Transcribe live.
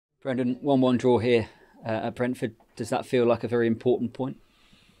Brendan, 1-1 draw here at Brentford. Does that feel like a very important point?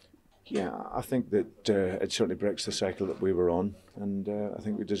 Yeah, I think that it certainly breaks the cycle that we were on, and I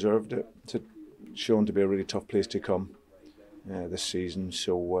think we deserved it. It's shown to be a really tough place to come this season,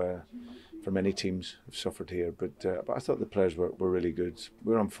 so for many teams have suffered here, but I thought the players were really good.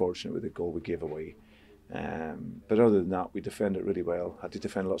 We were unfortunate with the goal we gave away, but other than that, we defended really well. Had to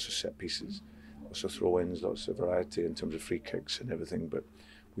defend lots of set pieces, lots of throw-ins, lots of variety in terms of free kicks and everything, but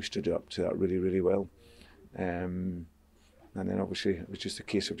we stood up to that really well. And then obviously it was just a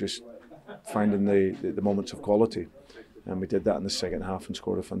case of just finding the moments of quality, and we did that in the second half and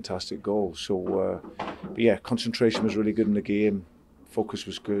scored a fantastic goal. So but yeah, concentration was really good in the game, focus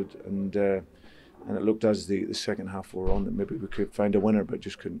was good, and it looked as the second half wore on that maybe we could find a winner, but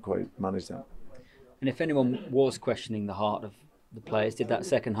just couldn't quite manage that. And if anyone was questioning the heart of the players, did that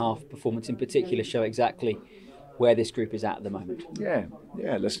second half performance in particular show exactly where this group is at the moment? Yeah.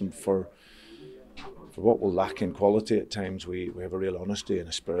 Listen, for what we'll lack in quality at times, we have a real honesty and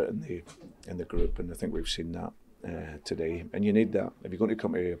a spirit in the group, and I think we've seen that today. And you need that if you're going to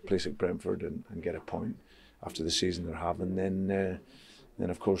come to a place like Brentford and get a point after the season they're having. Then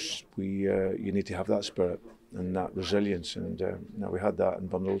of course you need to have that spirit and that resilience, and we had that in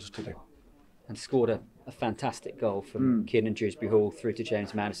bundles today. And scored a fantastic goal from Kieran Dewsbury-Hall through to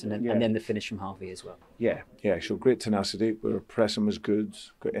James Maddison, and then the finish from Harvey as well. Yeah, so great tenacity. Our pressing was good,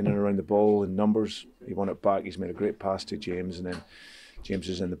 got in and around the ball in numbers. He won it back, he's made a great pass to James, and then James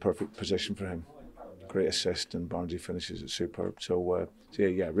is in the perfect position for him. Great assist, and Barnsley finishes it superb. So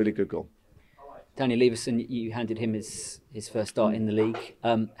yeah, really good goal. Daniel Leverson, you handed him his first start in the league.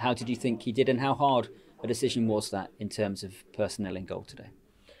 How did you think he did, and how hard a decision was that in terms of personnel in goal today?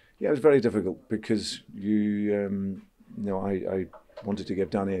 Yeah, it was very difficult because I wanted to give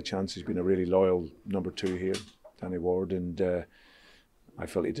Danny a chance. He's been a really loyal number 2 here, Danny Ward, and I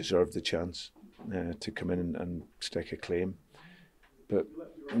felt he deserved the chance to come in and stake a claim. But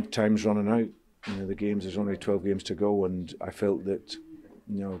time's running out. There's only 12 games to go, and I felt that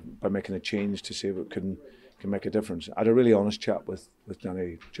by making a change to see if it can make a difference. I had a really honest chat with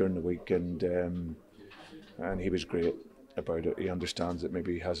Danny during the week, and he was great about it. He understands that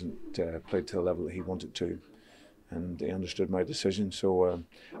maybe he hasn't played to the level that he wanted to, and he understood my decision. So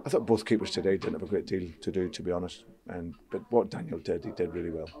I thought both keepers today didn't have a great deal to do, to be honest, but what Daniel did, he did really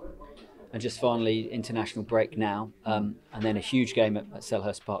well. And just finally, international break now, and then a huge game at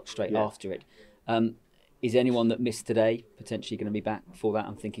Selhurst Park straight after it. Is anyone that missed today potentially going to be back for that?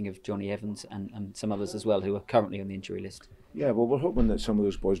 I'm thinking of Johnny Evans and some others as well who are currently on the injury list. Yeah, well, we're hoping that some of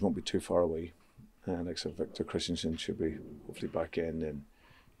those boys won't be too far away. Like Victor Christensen should be hopefully back in, and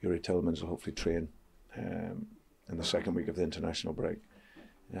Yuri Tillmans will hopefully train in the second week of the international break.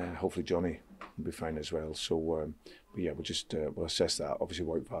 Hopefully Johnny will be fine as well. So but yeah, we'll assess that. Obviously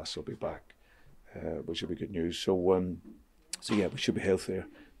Wout Vass will be back, which will be good news. So yeah, we should be healthier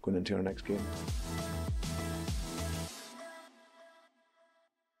going into our next game.